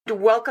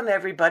welcome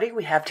everybody.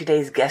 We have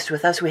today's guest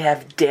with us. We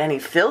have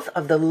Dani Filth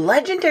of the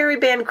legendary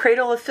band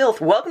Cradle of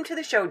Filth. Welcome to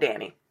the show,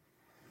 Dani.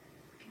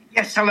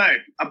 Yes, hello.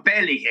 I'm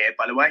barely here,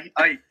 by the way.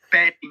 I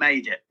barely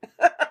made it.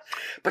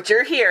 But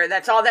you're here.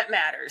 That's all that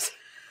matters.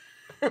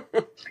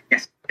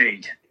 Yes,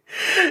 indeed.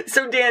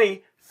 So,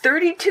 Dani,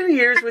 32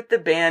 years with the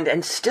band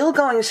and still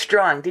going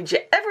strong. Did you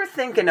ever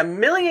think in a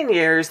million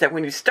years that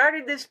when you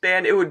started this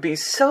band, it would be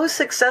so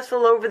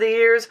successful over the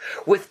years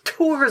with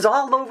tours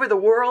all over the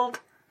world?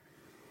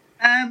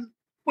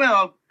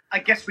 Well, I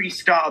guess when you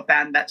start a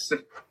band, that's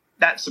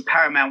the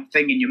paramount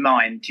thing in your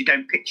mind. You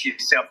don't picture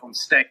yourself on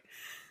stage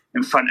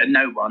in front of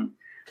no one.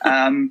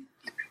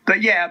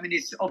 But yeah, I mean,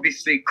 it's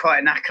obviously quite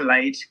an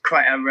accolade,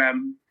 quite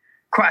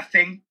a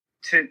thing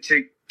to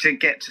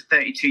get to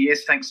 32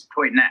 years. Thanks for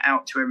pointing that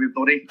out to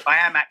everybody. I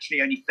am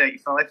actually only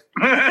 35.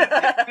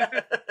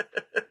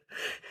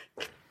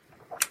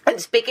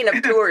 And speaking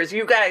of tours,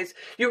 you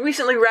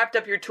recently wrapped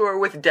up your tour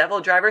with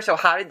Devil Driver. So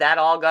how did that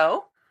all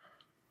go?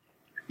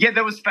 Yeah,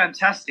 that was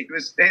fantastic.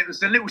 It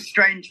was a little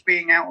strange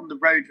being out on the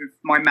road with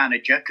my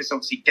manager, because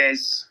obviously Des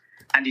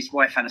and his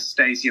wife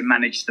Anastasia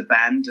managed the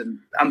band, and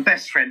I'm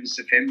best friends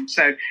with him.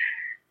 So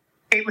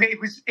it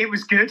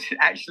was good,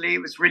 actually.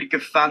 It was really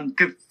good fun.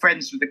 Good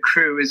friends with the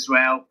crew as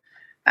well,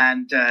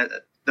 and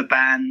the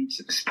band.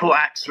 The support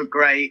acts were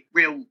great.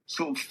 Real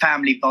sort of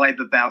family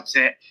vibe about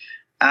it.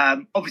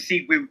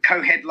 Obviously, we were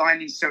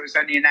co-headlining, so it was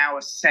only an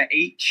hour set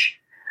each.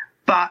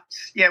 But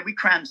yeah, we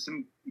crammed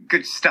some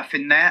good stuff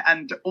in there,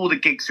 and all the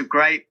gigs were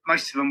great.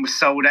 Most of them were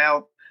sold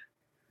out.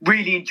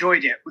 Really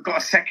enjoyed it. We've got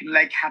a second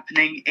leg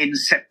happening in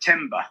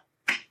September.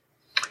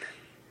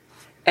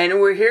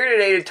 And we're here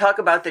today to talk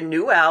about the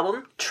new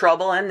album,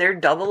 Trouble and Their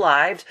Double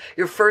Lives,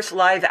 your first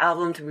live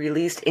album to be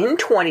released in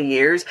 20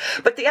 years.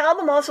 But the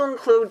album also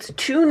includes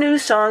 2 new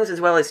songs as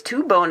well as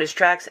 2 bonus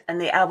tracks. And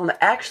the album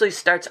actually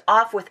starts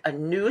off with a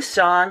new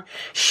song,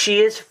 She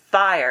Is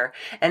Fire.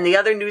 And the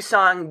other new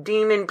song,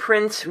 Demon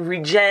Prince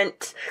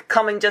Regent,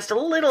 coming just a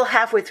little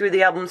halfway through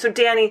the album. So,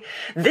 Dani,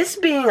 this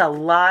being a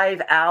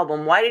live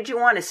album, why did you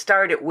want to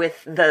start it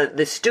with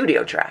the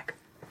studio track?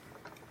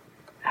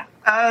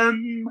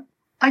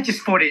 I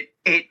just thought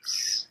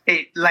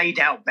it laid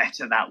out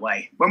better that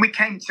way. When we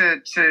came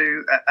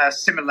to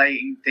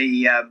assimilating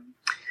the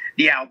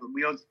album,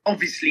 we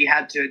obviously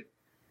had to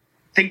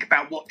think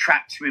about what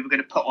tracks we were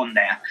going to put on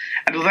there.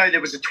 And although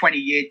there was a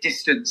 20-year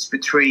distance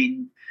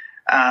between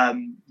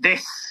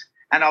this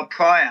and our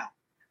prior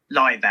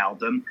live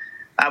album,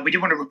 we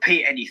didn't want to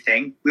repeat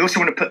anything. We also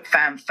want to put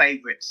fan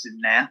favourites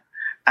in there.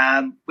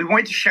 We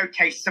wanted to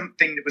showcase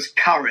something that was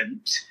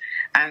current.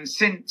 And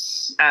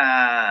since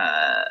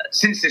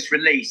this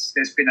release,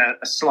 there's been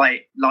a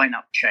slight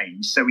lineup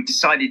change. So we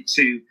decided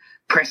to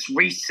press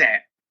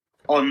reset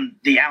on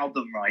the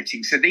album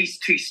writing. So these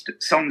 2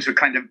 songs were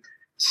kind of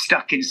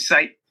stuck in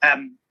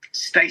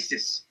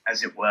stasis,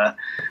 as it were.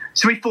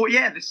 So we thought,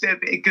 yeah, this is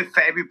good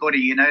for everybody.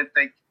 You know,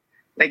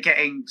 they're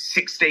getting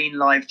 16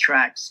 live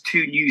tracks,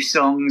 2 new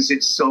songs.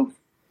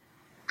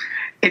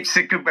 It's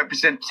a good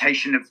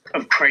representation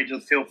of Cradle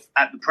of Filth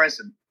at the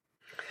present.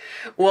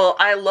 Well,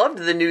 I loved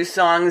the new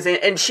songs,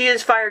 and She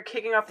Is Fire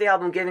kicking off the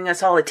album, giving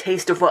us all a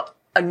taste of what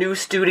a new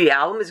studio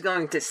album is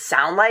going to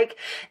sound like,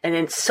 and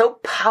it's so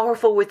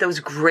powerful with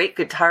those great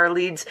guitar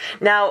leads.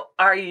 Now,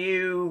 are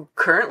you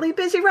currently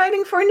busy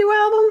writing for a new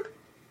album?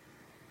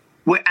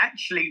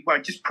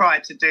 Just prior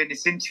to doing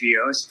this interview,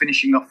 I was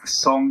finishing off a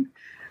song.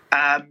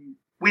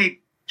 We're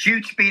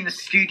due to be in the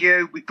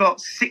studio. We've got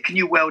Sick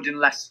New World in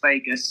Las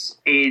Vegas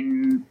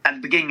at the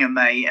beginning of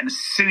May. And as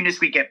soon as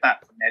we get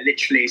back from there,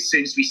 literally as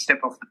soon as we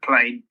step off the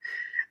plane,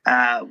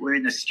 we're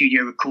in the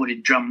studio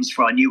recording drums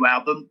for our new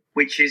album,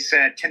 which is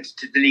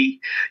tentatively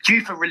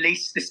due for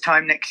release this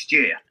time next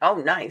year. Oh,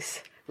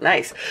 nice.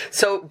 Nice.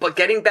 So, but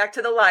getting back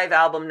to the live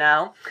album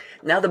now.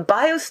 Now, the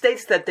bio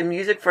states that the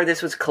music for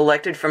this was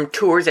collected from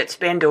tours that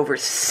spanned over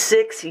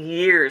 6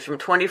 years, from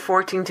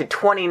 2014 to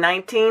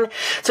 2019.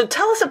 So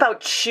tell us about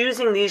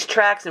choosing these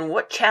tracks and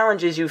what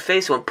challenges you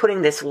face when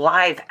putting this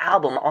live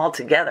album all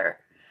together.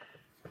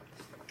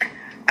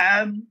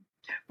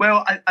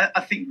 Well,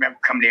 I think the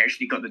record company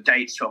actually got the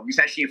dates wrong. It's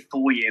actually a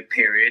 4-year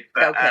period.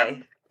 But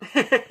okay.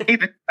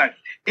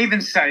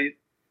 Even so,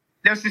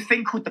 there was this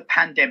thing called the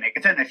pandemic.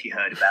 I don't know if you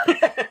heard about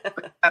it.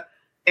 But,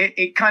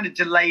 it kind of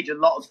delayed a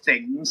lot of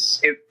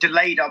things. It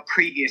delayed our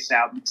previous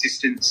album,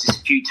 Existence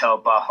is Futile,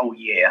 by a whole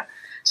year.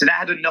 So that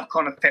had a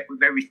knock-on effect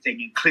with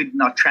everything,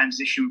 including our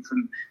transition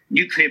from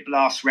Nuclear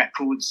Blast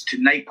Records to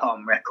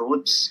Napalm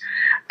Records.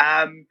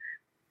 And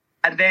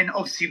then,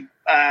 obviously,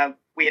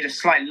 we had a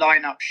slight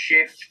lineup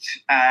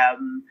shift.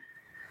 And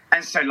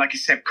so, like I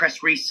said,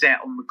 press reset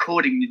on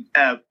recording,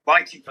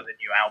 writing for the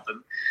new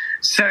album.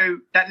 So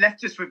that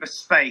left us with a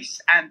space.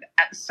 And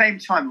at the same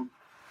time,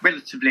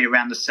 relatively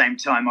around the same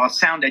time, our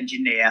sound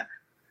engineer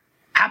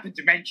happened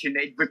to mention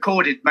he'd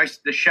recorded most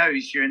of the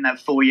shows during that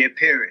 4-year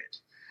period.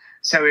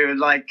 So we were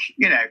like,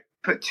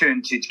 put 2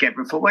 and 2 together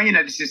and thought, well,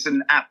 this is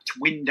an apt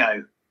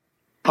window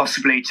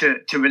possibly to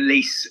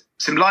release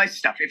some live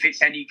stuff if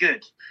it's any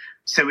good.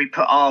 So we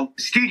put our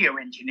studio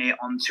engineer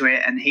onto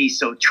it, and he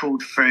sort of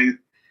trawled through,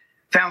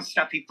 found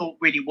stuff he thought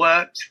really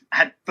worked,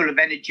 had full of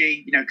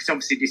energy, because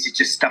obviously this is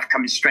just stuff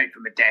coming straight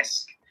from a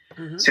desk.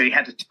 Mm-hmm. So he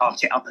had to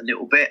tart it up a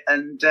little bit,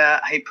 and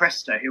hey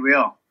presto, here we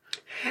are.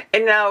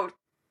 And now,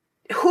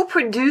 who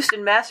produced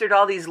and mastered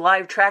all these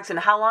live tracks, and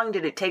how long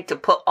did it take to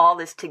put all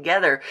this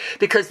together?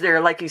 Because there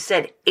are, like you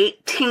said,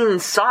 18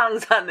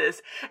 songs on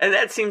this, and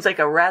that seems like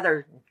a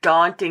rather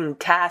daunting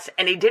task.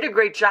 And he did a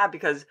great job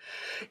because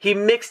he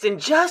mixed in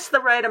just the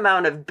right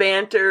amount of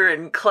banter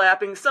and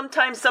clapping.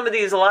 Sometimes some of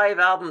these live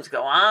albums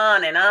go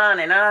on and on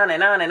and on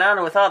and on and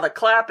on with all the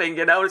clapping,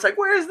 It's like,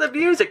 where's the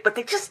music? But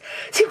they just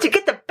seem to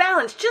get the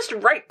balance just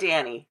right,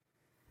 Dani.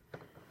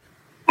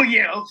 Well,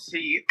 yeah,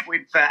 obviously,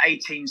 with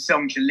 18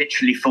 songs, you're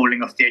literally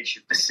falling off the edge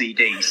of the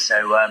CD.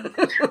 So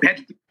we had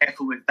to be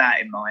careful with that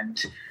in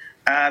mind.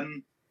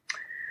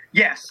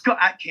 Scott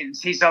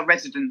Atkins, he's our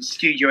resident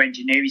studio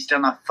engineer. He's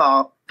done our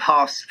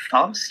past,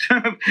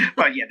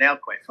 well, yeah, they are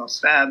quite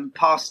fast,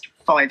 past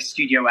 5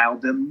 studio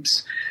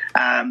albums,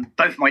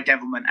 both my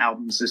Devilment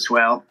albums as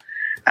well.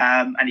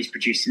 And he's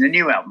producing a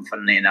new album,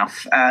 funnily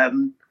enough.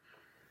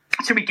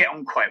 So we get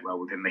on quite well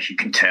with him, as you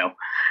can tell.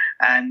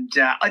 And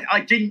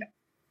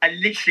I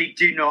literally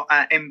do not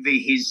envy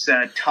his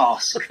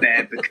task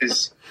there,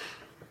 because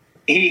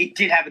he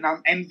did have an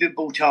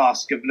unenviable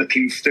task of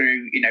looking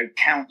through,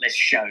 countless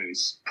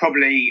shows.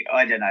 Probably,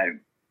 I don't know,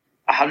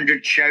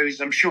 100 shows.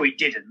 I'm sure he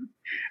didn't.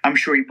 I'm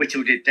sure he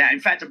whittled it down. In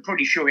fact, I'm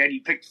pretty sure he only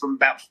picked from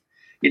about,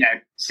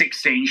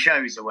 16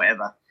 shows or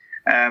whatever.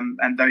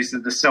 And those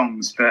are the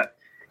songs. But,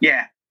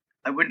 yeah,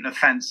 I wouldn't have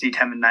fancied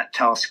having that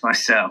task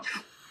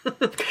myself.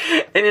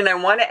 And then I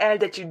want to add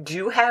that you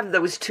do have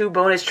those 2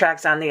 bonus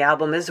tracks on the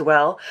album as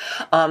well.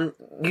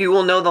 You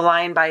Will Know the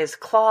Lion by His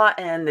Claw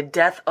and The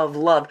Death of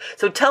Love.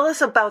 So tell us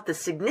about the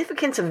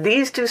significance of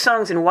these 2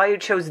 songs and why you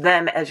chose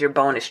them as your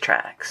bonus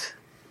tracks.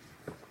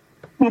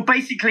 Well,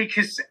 basically,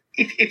 because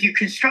if you're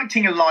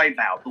constructing a live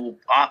album,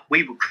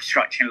 we were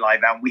constructing a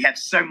live album, we had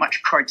so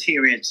much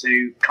criteria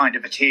to kind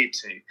of adhere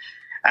to.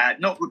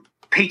 Not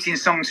repeating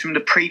songs from the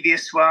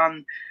previous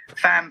one,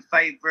 fan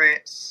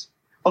favourites,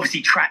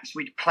 obviously tracks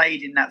we'd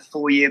played in that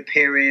 4-year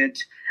period,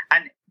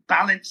 and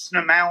balancing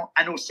them out,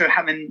 and also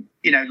having,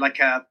 like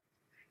a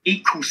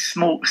equal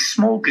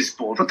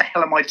smorgasbord. What the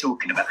hell am I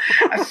talking about?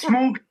 A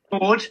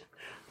smorgasbord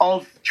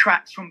of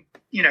tracks from,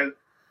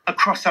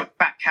 across our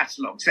back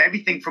catalogue. So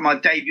everything from our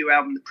debut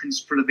album, The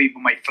Principle of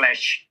Evil Made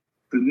Flesh,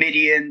 through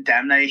Midian,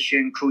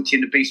 Damnation, Cruelty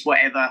and the Beast,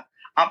 whatever,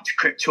 up to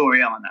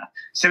Cryptoriana.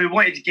 So we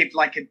wanted to give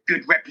like a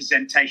good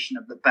representation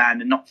of the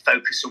band and not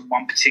focus on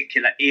one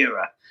particular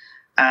era.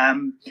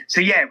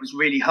 So yeah, it was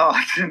really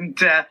hard, and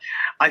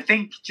I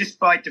think just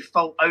by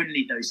default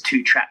only those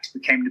 2 tracks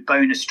became the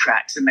bonus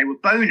tracks, and they were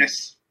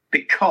bonus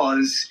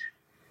because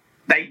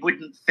they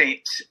wouldn't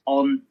fit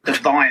on the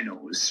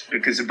vinyls,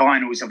 because the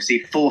vinyl is obviously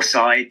 4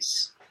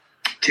 sides,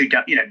 2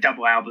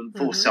 double album,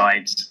 4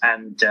 sides,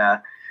 and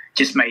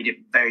just made it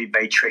very,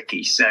 very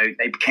tricky. So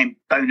they became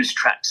bonus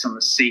tracks on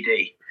the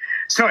CD.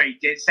 Sorry,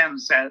 it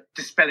sounds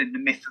dispelling the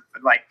myth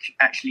of like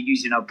actually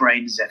using our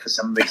brains there for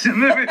some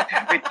reason.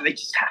 They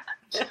just happened.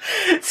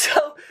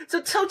 So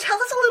tell us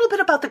a little bit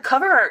about the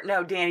cover art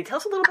now, Dani. Tell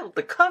us a little bit about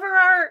the cover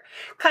art,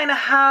 kind of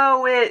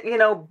how it,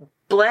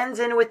 blends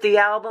in with the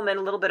album, and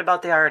a little bit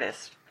about the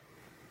artist.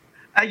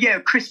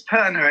 Chris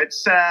Perner.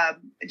 It's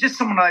just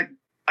someone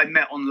I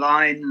met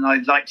online, and I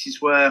liked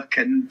his work,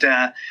 and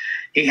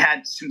he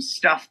had some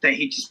stuff that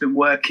he'd just been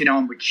working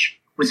on, which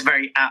was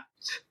very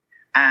apt,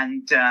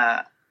 and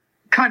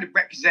kind of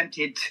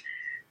represented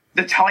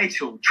the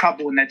title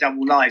 "Trouble in Their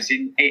Double Lives."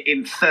 It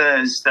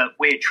infers that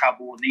we're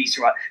trouble, and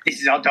this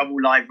is our double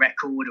live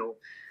record, or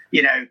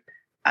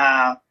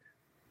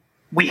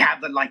we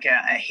have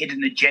a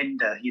hidden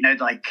agenda,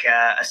 like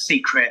a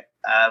secret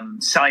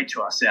side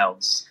to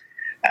ourselves.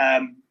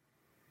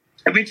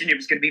 Originally, it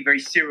was going to be very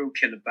serial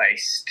killer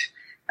based,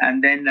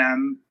 and then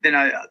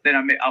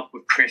I met up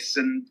with Chris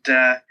and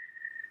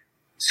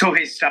saw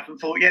his stuff and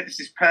thought, yeah, this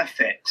is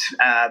perfect.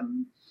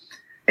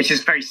 It's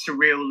just very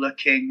surreal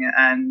looking,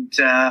 and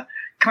kind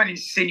of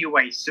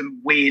insinuates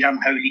some weird,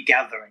 unholy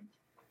gathering.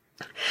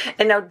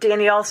 And now,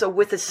 Dani, also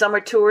with the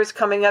summer tours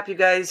coming up, you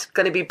guys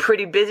going to be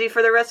pretty busy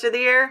for the rest of the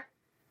year?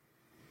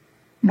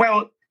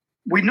 Well,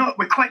 we're not.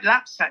 We're quite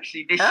lapsed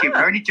actually this year.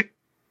 We're only doing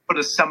for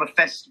the summer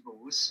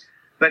festivals,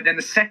 but then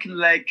the second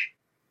leg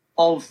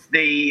of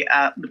the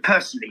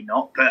personally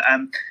not, but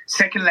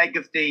second leg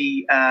of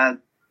the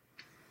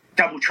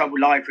Double Trouble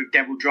Live with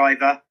Devil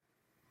Driver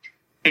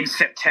in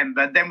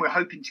September. Then we're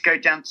hoping to go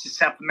down to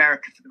South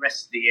America for the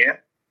rest of the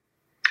year.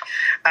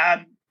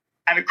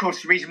 And of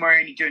course, the reason we're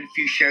only doing a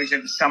few shows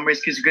over the summer is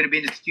because we're going to be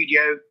in the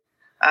studio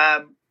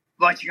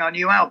writing our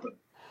new album.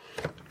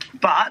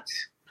 But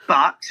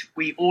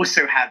we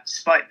also have,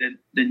 despite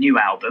the new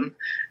album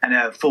and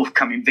a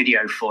forthcoming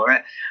video for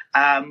it,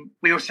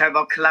 we also have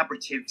our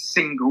collaborative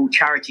single,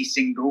 charity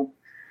single,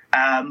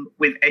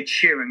 with Ed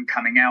Sheeran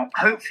coming out,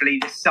 hopefully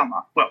this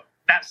summer. Well,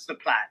 that's the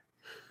plan.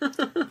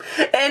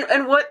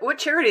 And what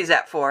charity is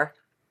that for?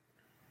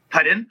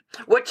 Pardon?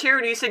 What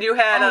charity? You said you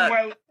had.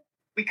 Well,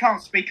 we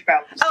can't speak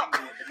about the single at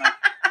the moment.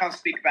 We can't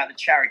speak about the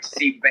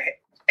charity, but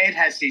Ed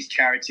has his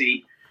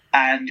charity,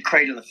 and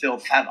Cradle of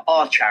Filth have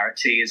our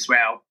charity as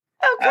well.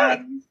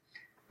 Okay.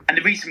 And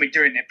the reason we're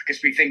doing it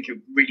because we think it's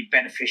really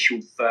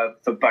beneficial for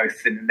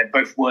both, and they're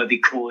both worthy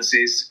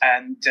causes.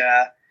 And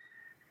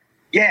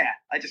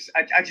I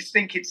just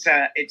think it's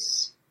a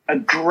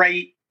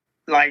great,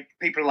 like,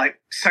 people are like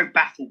so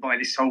baffled by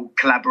this whole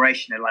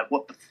collaboration. They're like,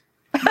 what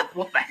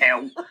the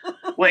hell?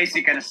 What is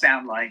it going to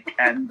sound like?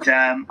 And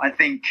I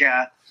think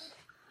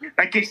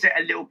that gives it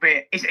a little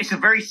bit. It's a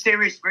very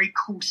serious, very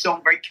cool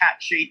song, very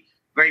catchy,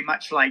 very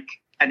much like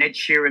an Ed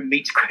Sheeran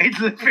meets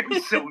Cradle of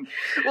Filth song.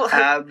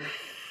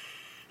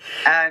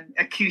 And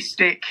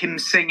acoustic, him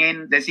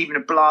singing. There's even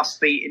a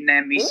blast beat in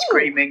there, me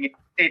screaming.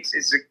 It's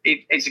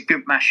a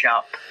good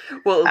mashup.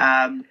 Well,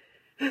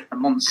 a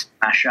monster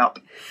mashup.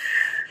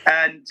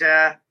 And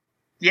I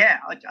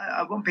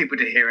want people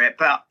to hear it,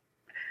 but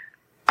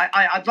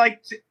I'd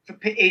like for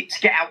it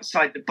to get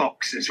outside the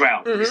box as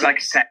well. Mm-hmm. Because, like I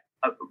said,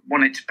 I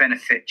want it to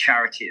benefit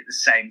charity at the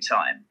same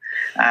time.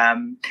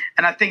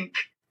 And I think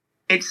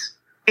it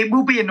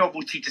will be a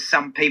novelty to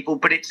some people,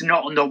 but it's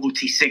not a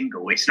novelty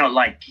single. It's not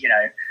like,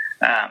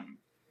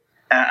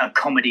 a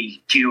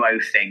comedy duo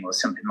thing or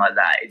something like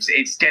that.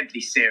 It's deadly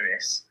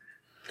serious.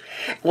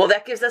 Well,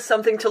 that gives us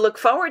something to look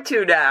forward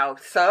to now.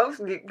 So,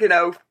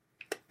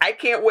 I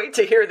can't wait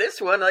to hear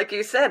this one. Like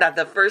you said,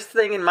 the first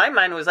thing in my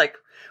mind was like,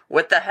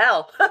 what the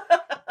hell?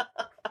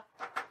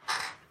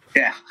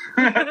 Yeah.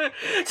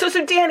 So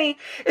Dani,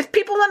 if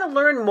people want to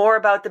learn more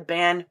about the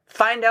band,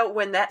 find out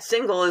when that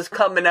single is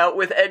coming out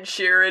with Ed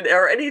Sheeran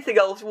or anything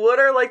else, what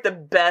are like the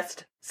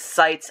best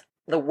sites,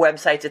 the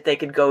websites that they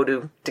could go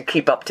to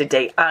keep up to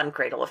date on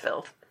Cradle of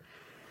Filth?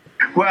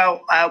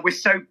 Well, we're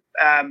so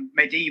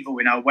medieval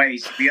in our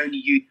ways. We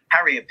only use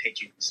carrier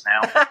pigeons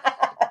now.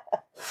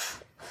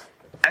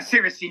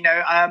 Seriously,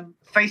 no.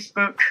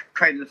 Facebook,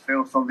 Cradle of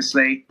Filth,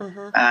 obviously.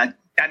 Mm-hmm.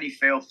 Dani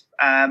Filth,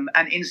 and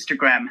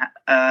Instagram,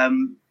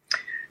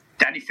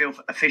 Dani Filth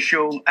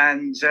Official,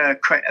 and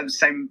the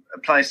same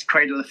applies to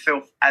Cradle of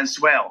Filth as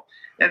well.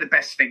 They're the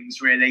best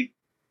things, really.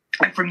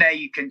 And from there,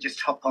 you can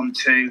just hop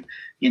onto,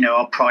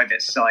 our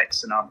private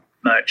sites and our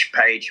merch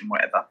page and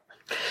whatever.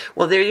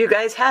 Well, there you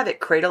guys have it.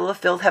 Cradle of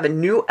Filth have a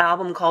new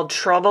album called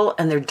Trouble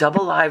and Their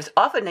Double Lives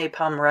off of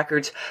Napalm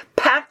Records,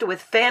 packed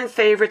with fan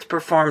favorites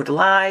performed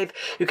live.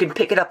 You can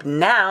pick it up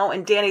now.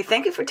 And Dani,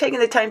 thank you for taking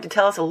the time to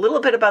tell us a little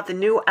bit about the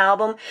new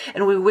album,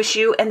 and we wish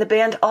you and the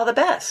band all the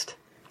best.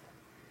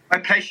 My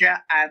pleasure,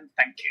 and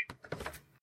thank you.